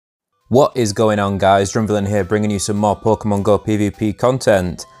What is going on, guys? DrumVillain here, bringing you some more Pokemon Go PvP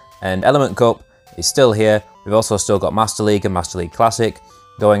content. And Element Cup is still here. We've also still got Master League and Master League Classic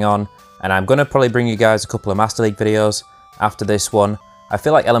going on. And I'm going to probably bring you guys a couple of Master League videos after this one. I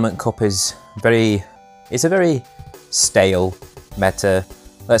feel like Element Cup is it's a very stale meta.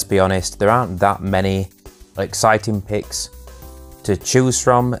 Let's be honest, there aren't that many exciting picks to choose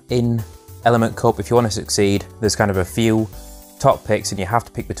from in Element Cup. If you want to succeed, there's kind of a few top picks and you have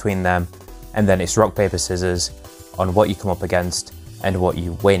to pick between them, and then it's rock, paper, scissors on what you come up against and what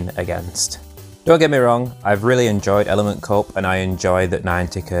you win against. Don't get me wrong, I've really enjoyed Element Cup, and I enjoy that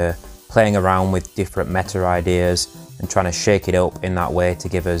Niantic are playing around with different meta ideas and trying to shake it up in that way to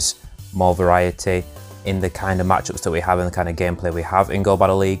give us more variety in the kind of matchups that we have and the kind of gameplay we have in Go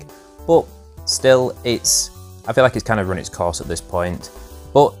Battle League. But still, I feel like it's kind of run its course at this point.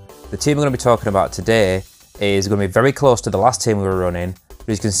 But the team we're going to be talking about today is going to be very close to the last team we were running. But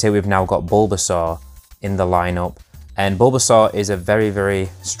as you can see, we've now got Bulbasaur in the lineup. And Bulbasaur is a very, very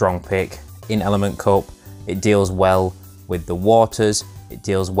strong pick in Element Cup. It deals well with the waters. It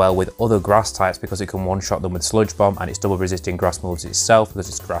deals well with other grass types because it can one-shot them with Sludge Bomb, and it's double resisting grass moves itself because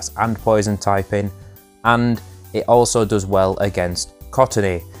it's grass and poison typing. And it also does well against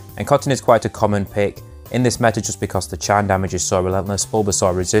Cottony. And Cottony is quite a common pick in this meta just because the charm damage is so relentless.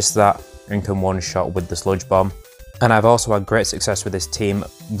 Bulbasaur resists that and can one-shot with the Sludge Bomb. And I've also had great success with this team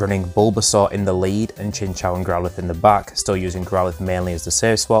running Bulbasaur in the lead and Chinchou and Growlithe in the back, still using Growlithe mainly as the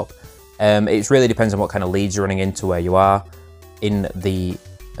save swap. It really depends on what kind of leads you're running into, where you are in the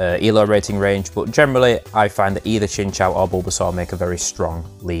ELO rating range, but generally I find that either Chinchou or Bulbasaur make a very strong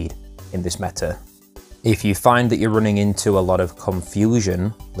lead in this meta. If you find that you're running into a lot of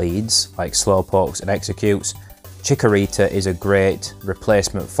confusion leads, like Slowpokes and Executes, Chikorita is a great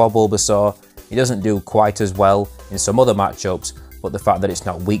replacement for Bulbasaur. It doesn't do quite as well in some other matchups, but the fact that it's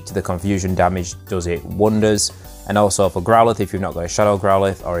not weak to the confusion damage does it wonders. And also for Growlithe, if you've not got a Shadow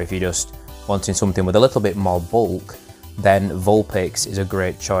Growlithe, or if you're just wanting something with a little bit more bulk, then Vulpix is a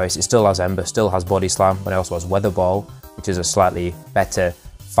great choice. It still has Ember, still has Body Slam, but it also has Weather Ball, which is a slightly better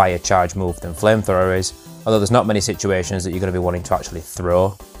fire charge move than Flamethrower is. Although there's not many situations that you're going to be wanting to actually throw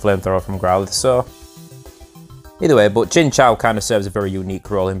Flamethrower from Growlithe, so either way. But Chinchou kind of serves a very unique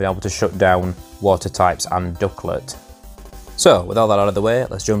role in being able to shut down water types and Ducklett. So with all that out of the way,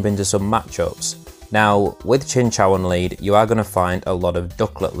 let's jump into some matchups. Now with Chinchou on lead, you are going to find a lot of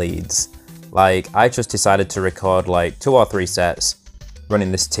Ducklett leads. Like, I just decided to record like 2 or 3 sets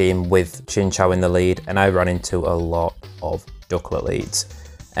running this team with Chinchou in the lead, and I ran into a lot of Ducklett leads.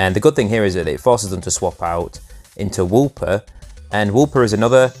 And the good thing here is that it forces them to swap out into Wooper, and Wooper is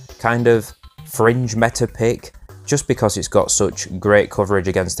another kind of fringe meta pick just because it's got such great coverage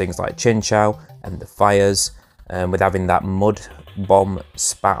against things like Chinchou and the fires, with having that Mud Bomb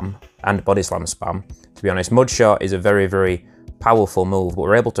spam and Body Slam spam. To be honest, Mud Shot is a very, very powerful move, but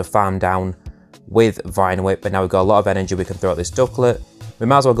we're able to farm down with Vine Whip, and now we've got a lot of energy we can throw at this Ducklett. We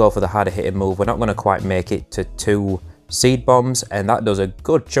might as well go for the harder hitting move. We're not going to quite make it to 2 Seed Bombs, and that does a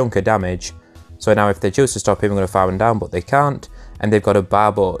good chunk of damage. So now if they choose to stop him, we're going to farm him down, but they can't, and they've got a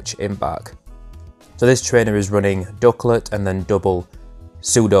Barboach in back. So this trainer is running Ducklett and then double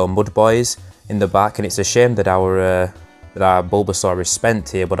Pseudo Mud Boys in the back, and it's a shame that our Bulbasaur is spent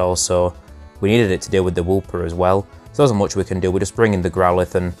here, but also we needed it to deal with the Wooper as well. So there's not much we can do. We just bring in the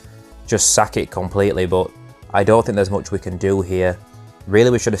Growlithe and just sack it completely, but I don't think there's much we can do here. Really,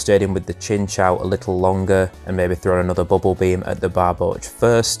 we should have stayed in with the Chinchou a little longer and maybe thrown another Bubble Beam at the Barboach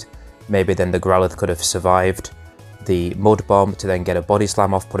first. Maybe then the Growlithe could have survived the Mud Bomb to then get a Body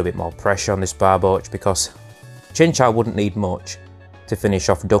Slam off, put a bit more pressure on this Barboach, because Chinchou wouldn't need much to finish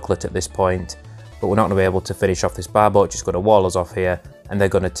off Ducklett at this point, but we're not going to be able to finish off this Barboach. It's going to wall us off here, and they're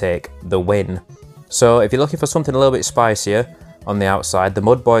going to take the win. So if you're looking for something a little bit spicier on the outside, the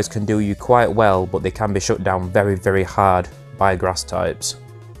Mud Boys can do you quite well, but they can be shut down very, very hard by grass types.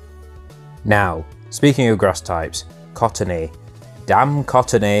 Now, speaking of grass types, Cottony. Damn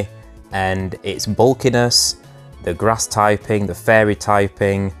Cottony and its bulkiness, the grass typing, the fairy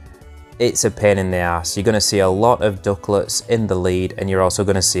typing, it's a pain in the ass. You're going to see a lot of Duckletts in the lead, and you're also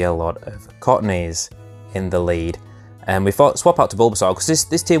going to see a lot of Cottonys in the lead. And we thought swap out to Bulbasaur because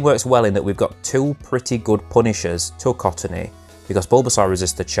this team works well in that we've got 2 pretty good punishers to Cottony, because Bulbasaur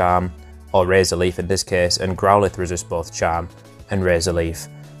resists the Charm, or Razor Leaf in this case, and Growlithe resists both Charm and Razor Leaf.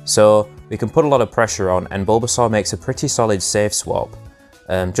 So we can put a lot of pressure on, and Bulbasaur makes a pretty solid save swap,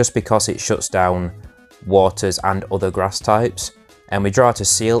 just because it shuts down waters and other grass types. And we draw to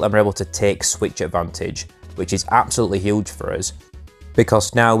Seal, and we're able to take switch advantage, which is absolutely huge for us,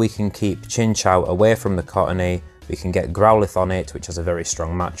 because now we can keep Chinchou away from the Cottony, we can get Growlithe on it, which has a very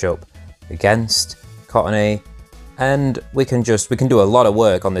strong matchup, against Cottony, and we can do a lot of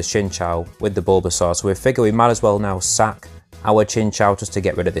work on this Chinchou with the Bulbasaur, so we figure we might as well now sack our Chinchou just to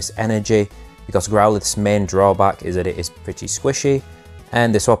get rid of this energy, because Growlithe's main drawback is that it is pretty squishy,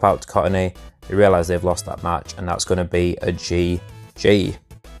 and they swap out to Cottony, they realise they've lost that match, and that's going to be a GG.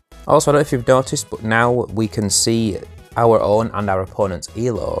 Also, I don't know if you've noticed, but now we can see our own and our opponent's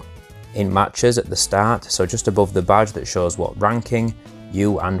ELO in matches at the start, so just above the badge that shows what ranking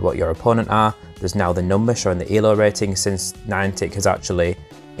you and what your opponent are, there's now the number showing the ELO rating, since Niantic has actually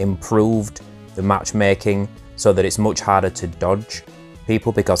improved the matchmaking so that it's much harder to dodge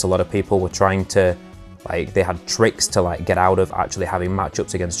people, because a lot of people were trying to, like, they had tricks to like get out of actually having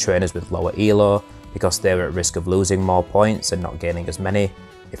matchups against trainers with lower ELO, because they were at risk of losing more points and not gaining as many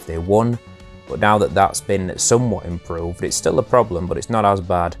if they won. But now that that's been somewhat improved, it's still a problem, but it's not as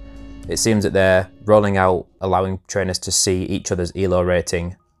bad. It seems that they're rolling out, allowing trainers to see each other's ELO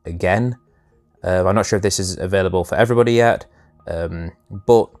rating again. I'm not sure if this is available for everybody yet,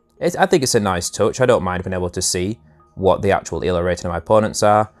 but I think it's a nice touch. I don't mind being able to see what the actual ELO rating of my opponents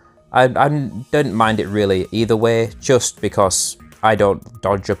are. I don't mind it really either way, just because I don't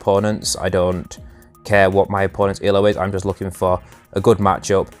dodge opponents. I don't care what my opponent's ELO is. I'm just looking for a good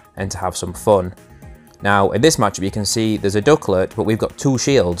matchup and to have some fun. Now, in this matchup, you can see there's a Ducklett, but we've got 2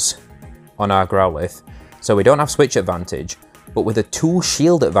 shields on our Growlithe, so we don't have switch advantage, but with a 2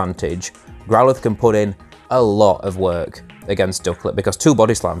 shield advantage, Growlithe can put in a lot of work against Ducklett, because 2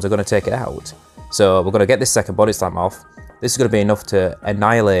 body slams are going to take it out. So we're going to get this second body slam off. This is going to be enough to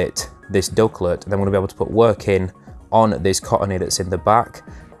annihilate this Ducklett, and then we're going to be able to put work in on this Cottony that's in the back.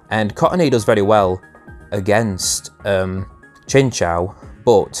 And Cottony does very well against Chinchou,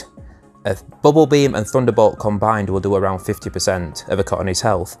 but a Bubble Beam and Thunderbolt combined will do around 50% of a Cottony's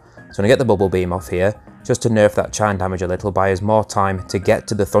health. So I'm going to get the Bubble Beam off here, just to nerf that charm damage a little, buy us more time to get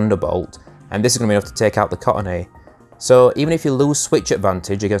to the Thunderbolt, and this is going to be enough to take out the Cottony. So even if you lose switch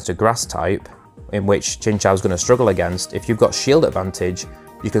advantage against a grass type, in which Chinchou is going to struggle against, if you've got shield advantage,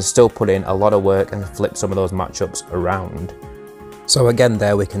 you can still put in a lot of work and flip some of those matchups around. So again,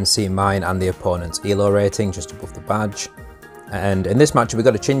 there we can see mine and the opponent's ELO rating just above the badge. And in this match, we've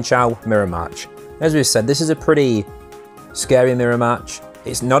got a Chinchou mirror match. As we said, this is a pretty scary mirror match.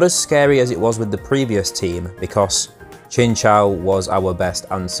 It's not as scary as it was with the previous team, because Chinchou was our best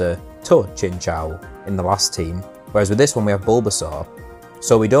answer to Chinchou in the last team. Whereas with this one, we have Bulbasaur.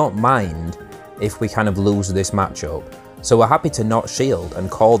 So we don't mind if we kind of lose this matchup. So we're happy to not shield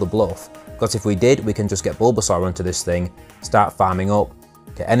and call the bluff, because if we did, we can just get Bulbasaur onto this thing, start farming up,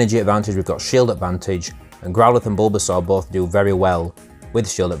 get energy advantage, we've got shield advantage, and Growlithe and Bulbasaur both do very well with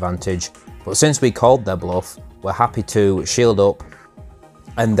shield advantage. But since we called their bluff, we're happy to shield up,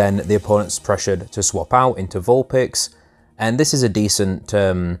 and then the opponent's pressured to swap out into Vulpix. And this is a decent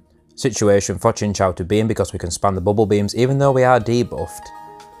situation for Chinchou to be in, because we can spam the Bubble Beams, even though we are debuffed,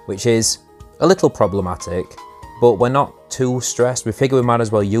 which is a little problematic, but we're not too stressed. We figure we might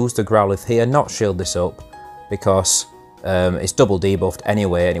as well use the Growlithe here, not shield this up, because it's double debuffed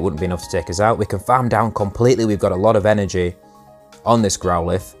anyway, and it wouldn't be enough to take us out. We can farm down completely. We've got a lot of energy on this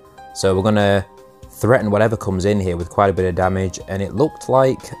Growlithe, so we're going to threaten whatever comes in here with quite a bit of damage. And it looked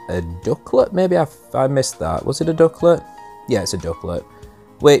like a Ducklett, maybe I missed that. Was it a Ducklett? Yeah, it's a Ducklett,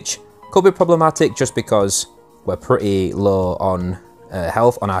 which could be problematic just because we're pretty low on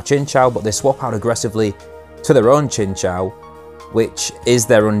health on our Chinchou, but they swap out aggressively to their own Chinchou, which is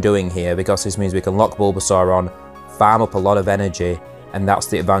their undoing here, because this means we can lock Bulbasaur on, farm up a lot of energy, and that's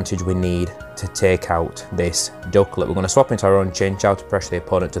the advantage we need to take out this Ducklett. We're going to swap into our own Chinchou to pressure the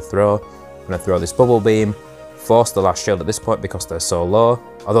opponent to throw. I'm going to throw this Bubble Beam, force the last shield at this point because they're so low,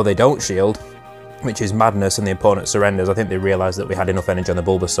 although they don't shield, which is madness, and the opponent surrenders. I think they realised that we had enough energy on the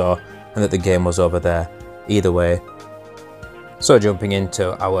Bulbasaur and that the game was over there either way. So jumping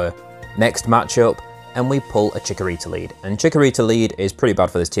into our next matchup, and we pull a Chikorita lead. And Chikorita lead is pretty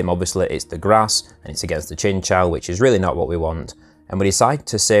bad for this team, obviously. It's the grass, and it's against the Chinchou, which is really not what we want. And we decide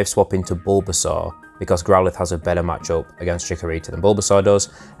to save swap into Bulbasaur, because Growlithe has a better matchup against Chikorita than Bulbasaur does.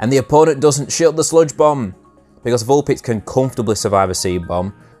 And the opponent doesn't shield the Sludge Bomb, because Vulpix can comfortably survive a Seed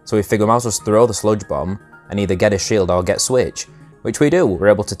Bomb. So we figure we might as well just throw the Sludge Bomb and either get a shield or get Switch, which we do. We're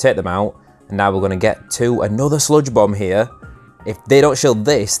able to take them out, and now we're going to get to another Sludge Bomb here. If they don't shield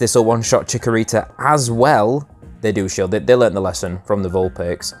this, this will one-shot Chikorita as well. They do shield it. They learned the lesson from the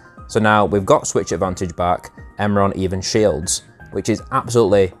Vulpix. So now we've got Switch advantage back. Emron even shields, which is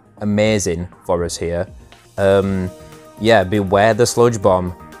absolutely amazing for us here. Yeah, beware the Sludge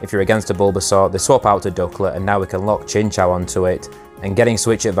Bomb. If you're against a Bulbasaur, they swap out to Ducklett, and now we can lock Chinchou onto it. And getting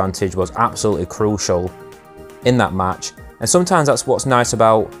Switch advantage was absolutely crucial in that match. And sometimes that's what's nice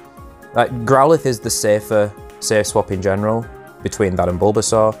about Like, Growlithe is the safer safe swap in general between that and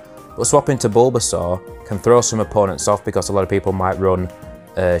Bulbasaur, but swapping to Bulbasaur can throw some opponents off because a lot of people might run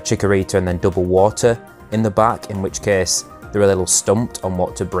Chikorita and then double water in the back, in which case they're a little stumped on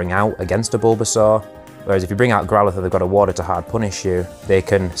what to bring out against a Bulbasaur. Whereas if you bring out Growlithe and they've got a water to hard punish you, they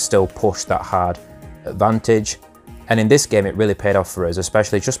can still push that hard advantage. And in this game it really paid off for us,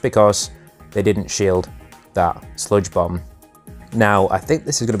 especially just because they didn't shield that Sludge Bomb. Now I think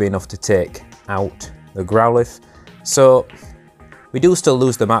this is going to be enough to take out the Growlithe. So we do still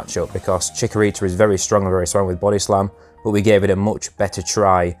lose the matchup because Chikorita is very strong with Body Slam, but we gave it a much better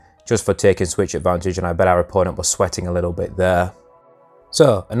try just for taking switch advantage, and I bet our opponent was sweating a little bit there.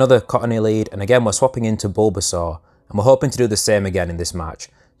 So another Cottony lead, and again we're swapping into Bulbasaur, and we're hoping to do the same again in this match.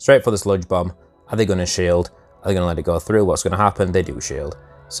 Straight for the Sludge Bomb. Are they going to shield? Are they going to let it go through? What's going to happen? They do shield.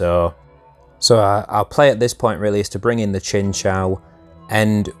 So our play at this point really is to bring in the Chinchou,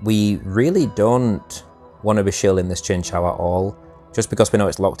 and we really don't want to be shielding this Chinchou at all, just because we know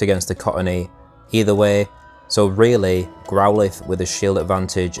it's locked against the Cottony either way. So really, Growlithe with a shield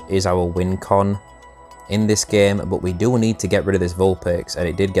advantage is our win con in this game, but we do need to get rid of this Vulpix, and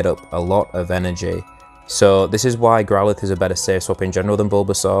it did get up a lot of energy. So this is why Growlithe is a better safe swap in general than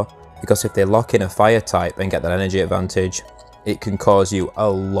Bulbasaur, because if they lock in a fire type and get that energy advantage, it can cause you a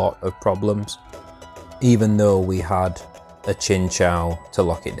lot of problems, even though we had a Chinchou to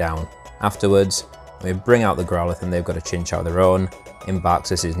lock it down. Afterwards, we bring out the Growlithe and they've got a Chinchou of their own. In backs,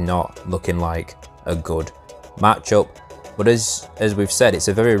 this is not looking like a good matchup, but as we've said, it's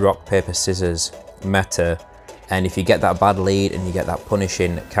a very rock paper scissors meta, and if you get that bad lead and you get that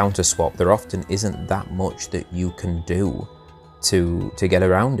punishing counter swap, there often isn't that much that you can do to get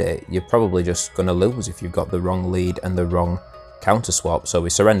around it. You're probably just going to lose if you've got the wrong lead and the wrong counter swap. So we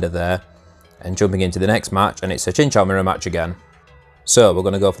surrender there, and jumping into the next match, and it's a Chinchou mirror match again. So we're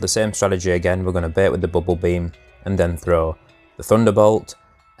going to go for the same strategy again. We're going to bait with the Bubble Beam and then throw the Thunderbolt.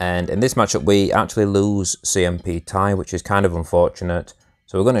 And in this matchup, we actually lose CMP tie, which is kind of unfortunate.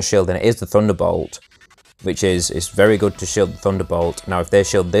 So we're going to shield, and it is the Thunderbolt, which is it's very good to shield the Thunderbolt. Now, if they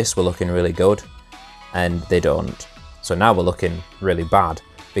shield this, we're looking really good, and they don't. So now we're looking really bad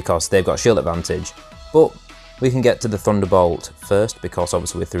because they've got shield advantage. But we can get to the Thunderbolt first because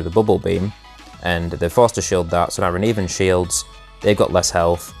obviously we threw the Bubble Beam, and they're forced to shield that. So now we're in even shields. They've got less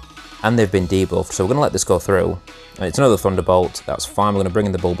health, and they've been debuffed. So we're going to let this go through. And it's another Thunderbolt, that's fine. We're going to bring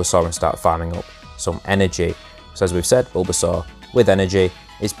in the Bulbasaur and start farming up some energy. So as we've said, Bulbasaur with energy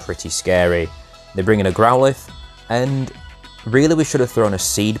is pretty scary. They bring in a Growlithe, and really we should have thrown a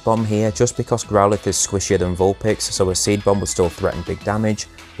Seed Bomb here, just because Growlithe is squishier than Vulpix, so a Seed Bomb would still threaten big damage.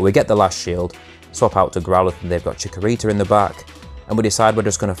 But we get the last shield, swap out to Growlithe, and they've got Chikorita in the back, and we decide we're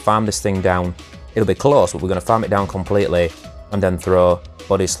just going to farm this thing down. It'll be close, but we're going to farm it down completely, and then throw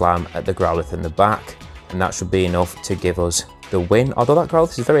Body Slam at the Growlithe in the back. And that should be enough to give us the win. Although that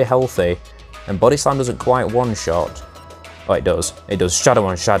Growlithe is very healthy, and Body Slam doesn't quite one-shot. Oh, it does. It does. Shadow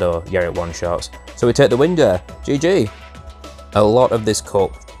on Shadow. Yeah, it one-shots. So we take the win there. GG. A lot of this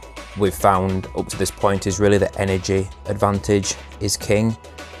cup we've found up to this point is really the energy advantage is king.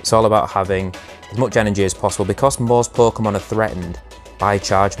 It's all about having as much energy as possible, because most Pokemon are threatened by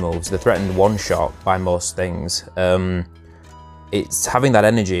charge moves. They're threatened one-shot by most things. It's having that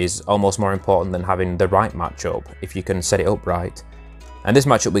energy is almost more important than having the right matchup if you can set it up right. And this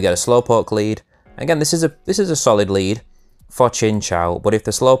matchup we get a Slowpoke lead. Again, this is a solid lead for Chinchou, but if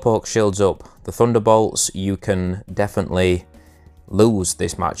the Slowpoke shields up the Thunderbolts, you can definitely lose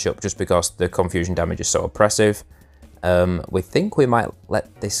this matchup just because the confusion damage is so oppressive. We think we might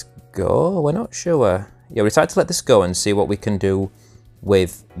let this go. We're not sure. Yeah, we decided to let this go and see what we can do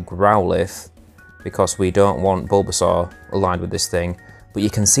with Growlithe, because we don't want Bulbasaur aligned with this thing. But you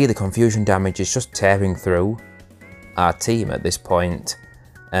can see the confusion damage is just tearing through our team at this point.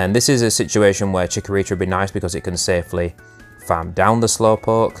 And this is a situation where Chikorita would be nice because it can safely farm down the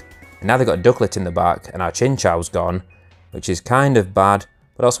Slowpoke. And now they've got Ducklett in the back, and our Chinchou's gone, which is kind of bad.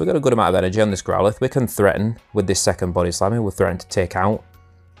 But also we've got a good amount of energy on this Growlithe. We can threaten with this second Body Slam. We're threatening to take out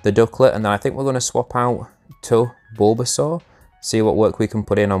the Ducklett, and then I think we're going to swap out to Bulbasaur, see what work we can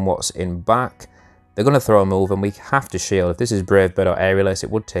put in on what's in back. They're going to throw a move, and we have to shield. If this is Brave Bird or Aerial Ace,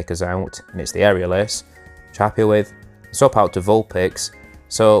 it would take us out, and it's the Aerial Ace, which I'm happy with. Swap out to Vulpix,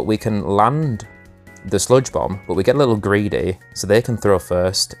 so we can land the Sludge Bomb, but we get a little greedy, so they can throw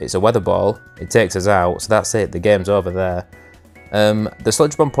first. It's a Weather Ball, it takes us out, so that's it, the game's over there. The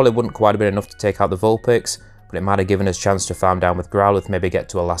Sludge Bomb probably wouldn't quite have been enough to take out the Vulpix, but it might have given us a chance to farm down with Growlithe, maybe get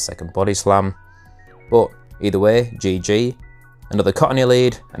to a last second Body Slam. But either way, GG. Another Cottony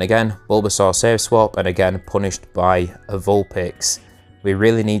lead, and again, Bulbasaur save swap, and again, punished by a Vulpix. we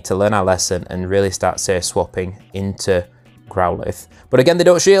really need to learn our lesson and really start safe swapping into Growlithe. But again, they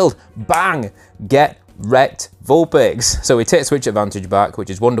don't shield. Bang! Get wrecked, Vulpix. So we take switch advantage back, which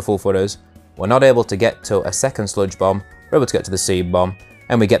is wonderful for us. We're not able to get to a second Sludge Bomb. We're able to get to the Seed Bomb,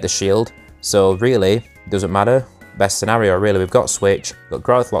 and we get the shield. So really, it doesn't matter. Best scenario, really, we've got switch, got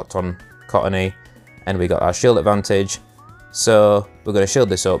Growlithe locked on Cottony, and we got our shield advantage. So we're going to shield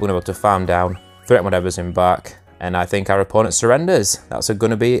this up. We're going to be able to farm down, threaten whatever's in back, and I think our opponent surrenders. That's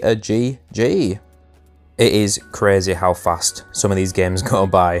going to be a GG. It is crazy how fast some of these games go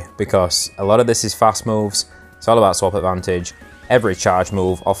by, because a lot of this is fast moves. It's all about swap advantage. Every charge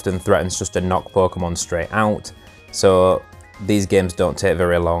move often threatens just to knock Pokemon straight out. So these games don't take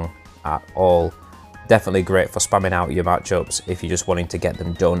very long at all. Definitely great for spamming out your matchups if you're just wanting to get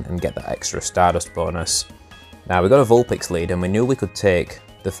them done and get that extra Stardust bonus. Now, we got a Vulpix lead and we knew we could take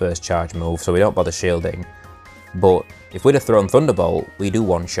the first charge move, so we don't bother shielding. But if we'd have thrown Thunderbolt, we do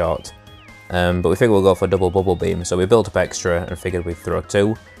one shot. But we figured we'll go for double Bubble Beam, so we built up extra and figured we'd throw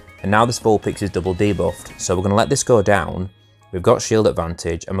 2. And now this Vulpix is double debuffed, so we're going to let this go down. We've got shield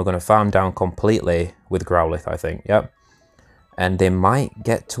advantage, and we're going to farm down completely with Growlithe, I think, yep. And they might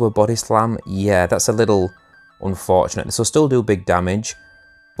get to a Body Slam. Yeah, that's a little unfortunate. This will still do big damage,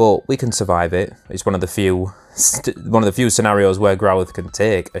 but we can survive it. It's one of the few scenarios where Growlithe can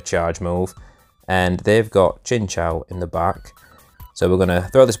take a charge move, and they've got Chinchou in the back. So we're going to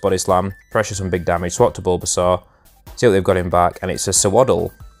throw this Body Slam, pressure some big damage, swap to Bulbasaur, see what they've got in back, and it's a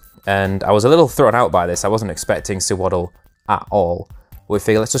Sewaddle. And I was a little thrown out by this. I wasn't expecting Sewaddle at all. We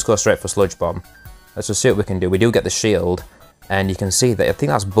figure let's just go straight for Sludge Bomb. Let's just see what we can do. We do get the shield, and you can see that I think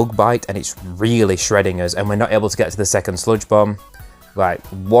that's Bug Bite, and it's really shredding us, and we're not able to get to the second Sludge Bomb. Like,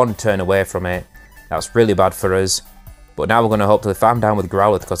 one turn away from it. That's really bad for us. But now we're going to hopefully farm down with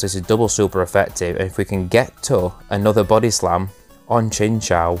Growlithe, because this is double super effective, and if we can get to another Body Slam on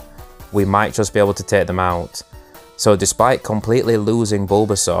Chinchou, we might just be able to take them out. So despite completely losing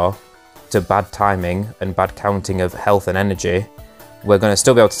Bulbasaur to bad timing and bad counting of health and energy, we're going to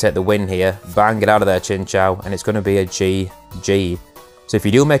still be able to take the win here. Bang it out of there, Chinchou, and it's going to be a GG. So if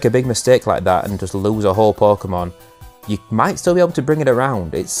you do make a big mistake like that and just lose a whole Pokemon, you might still be able to bring it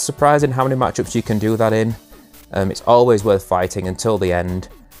around. It's surprising how many matchups you can do that in. It's always worth fighting until the end.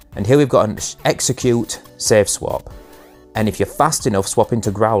 And here we've got an execute safe swap. And if you're fast enough swapping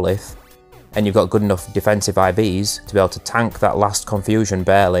to Growlithe, and you've got good enough defensive IVs to be able to tank that last confusion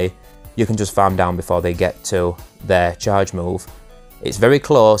barely, you can just farm down before they get to their charge move. It's very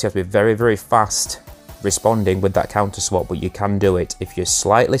close, you have to be very, very fast responding with that counter swap, but you can do it. If you're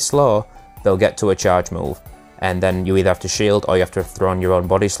slightly slow, they'll get to a charge move. And then you either have to shield or you have to throw on your own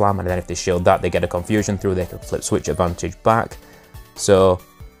Body Slam, and then if they shield that, they get a confusion through, they can flip switch advantage back. So,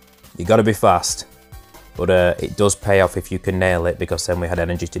 you gotta be fast. But it does pay off if you can nail it, because then we had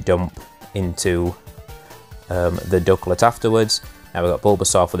energy to dump into the Ducklett afterwards. Now we've got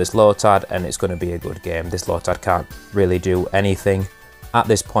Bulbasaur for this Lotad, and it's going to be a good game. This Lotad can't really do anything at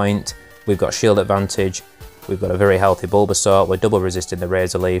this point. We've got shield advantage, we've got a very healthy Bulbasaur, we're double resisting the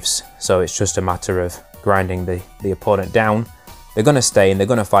Razor Leafs, so it's just a matter of grinding the opponent down. They're going to stay and they're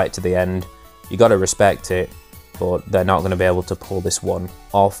going to fight to the end. You got to respect it, but they're not going to be able to pull this one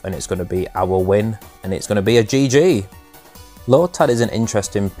off, and it's going to be our win, and it's going to be a GG. Lotad is an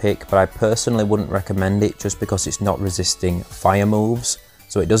interesting pick, but I personally wouldn't recommend it just because it's not resisting fire moves,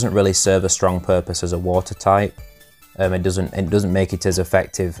 so it doesn't really serve a strong purpose as a water type. It doesn't make it as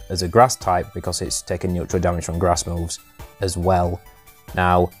effective as a grass type because it's taking neutral damage from grass moves as well.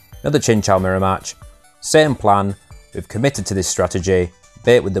 Now, another Chinchou mirror match, same plan, we've committed to this strategy,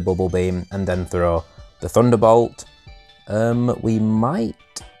 bait with the Bubble Beam and then throw the Thunderbolt. We might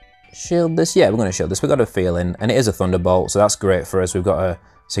shield this. Yeah, we're going to shield this. We've got a feeling, and it is a Thunderbolt, so that's great for us. We've got a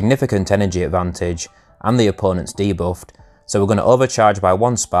significant energy advantage, and the opponent's debuffed. So we're going to overcharge by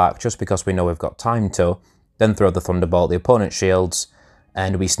 1 spark, just because we know we've got time to. Then throw the Thunderbolt, the opponent shields,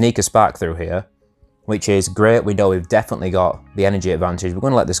 and we sneak a spark through here, which is great. We know we've definitely got the energy advantage. We're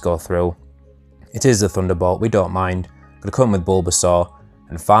going to let this go through. It is the Thunderbolt, we don't mind. Going to come with Bulbasaur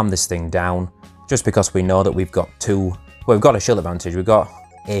and farm this thing down, just because we know that we've got we've got a shield advantage, we've got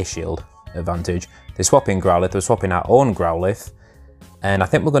a shield advantage. They're swapping Growlithe, we're swapping our own Growlithe, and I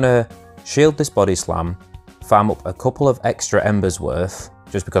think we're going to shield this Body Slam, farm up a couple of extra Embers worth,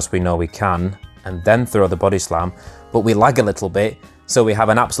 just because we know we can, and then throw the Body Slam, but we lag a little bit, so we have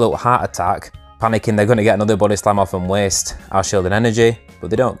an absolute heart attack, panicking they're going to get another Body Slam off and waste our shield and energy, but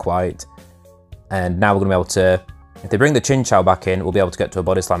they don't quite. And now we're going to be able to, if they bring the Chinchou back in, we'll be able to get to a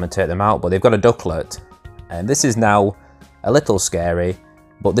Body Slam and take them out, but they've got a Ducklett, and this is now a little scary,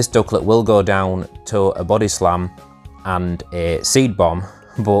 but this Ducklett will go down to a Body Slam, and a Seed Bomb,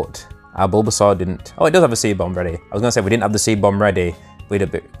 but our Bulbasaur didn't. Oh, it does have a Seed Bomb ready. I was going to say, if we didn't have the Seed Bomb ready, we'd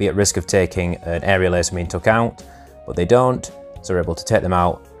be at risk of taking an Aerial Ace being took out, but they don't, so we're able to take them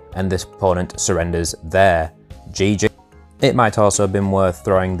out, and this opponent surrenders there. GG. It might also have been worth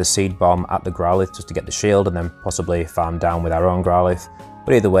throwing the Seed Bomb at the Growlithe just to get the shield and then possibly farm down with our own Growlithe,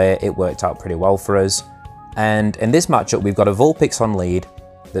 but either way, it worked out pretty well for us. And in this matchup, we've got a Vulpix on lead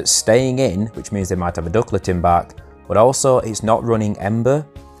that's staying in, which means they might have a Ducklett in back, but also it's not running Ember.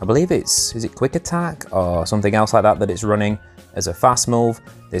 I believe is it Quick Attack or something else like that that it's running as a fast move.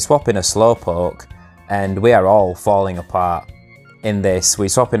 They swap in a Slowpoke, and we are all falling apart in this. We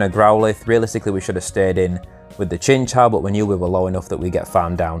swap in a Growlithe. Realistically, we should have stayed in with the Chinchou, but we knew we were low enough that we get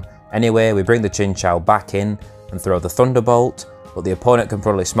farmed down. Anyway, we bring the Chinchou back in and throw the Thunderbolt, but the opponent can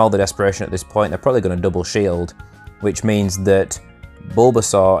probably smell the desperation at this point. They're probably going to double shield, which means that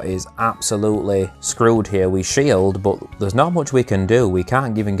Bulbasaur is absolutely screwed here. We shield, but there's not much we can do. We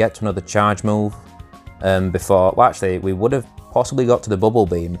can't even get to another charge move before. Well, actually, we would have possibly got to the Bubble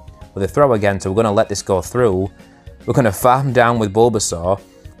Beam, but they throw again, so we're going to let this go through. We're going to farm down with Bulbasaur,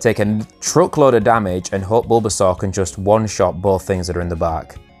 take a truckload of damage, and hope Bulbasaur can just one-shot both things that are in the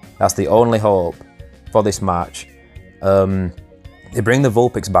back. That's the only hope for this match. They bring the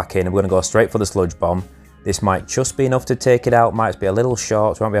Vulpix back in, and we're going to go straight for the Sludge Bomb. This might just be enough to take it out, might be a little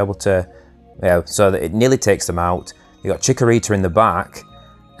short, so we won't be able to, yeah, so that it nearly takes them out. You've got Chikorita in the back,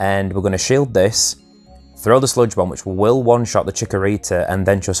 and we're going to shield this, throw the Sludge Bomb, which will one-shot the Chikorita, and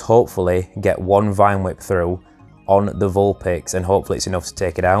then just hopefully get one Vine Whip through on the Vulpix, and hopefully it's enough to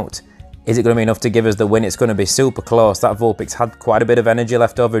take it out. Is it going to be enough to give us the win? It's going to be super close. That Vulpix had quite a bit of energy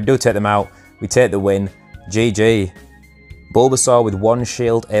left over. We do take them out. We take the win. GG. Bulbasaur with one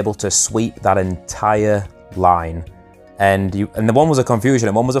shield able to sweep that entire line. And the one was a confusion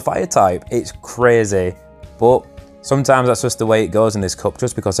and one was a fire type. It's crazy. But sometimes that's just the way it goes in this cup,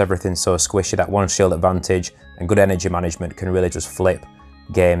 just because everything's so squishy. That one shield advantage and good energy management can really just flip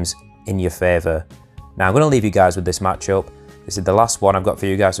games in your favour. Now I'm going to leave you guys with this matchup. This is the last one I've got for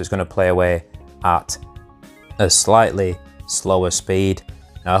you guys, so it's going to play away at a slightly slower speed.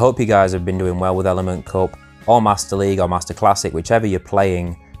 Now I hope you guys have been doing well with Element Cup, or Master League, or Master Classic, whichever you're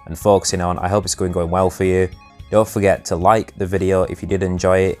playing and focusing on. I hope it's going well for you. Don't forget to like the video if you did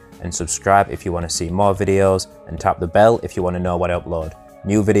enjoy it, and subscribe if you want to see more videos, and tap the bell if you want to know when I upload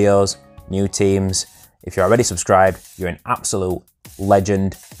new videos, new teams. If you're already subscribed, you're an absolute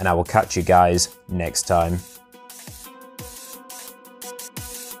legend, and I will catch you guys next time.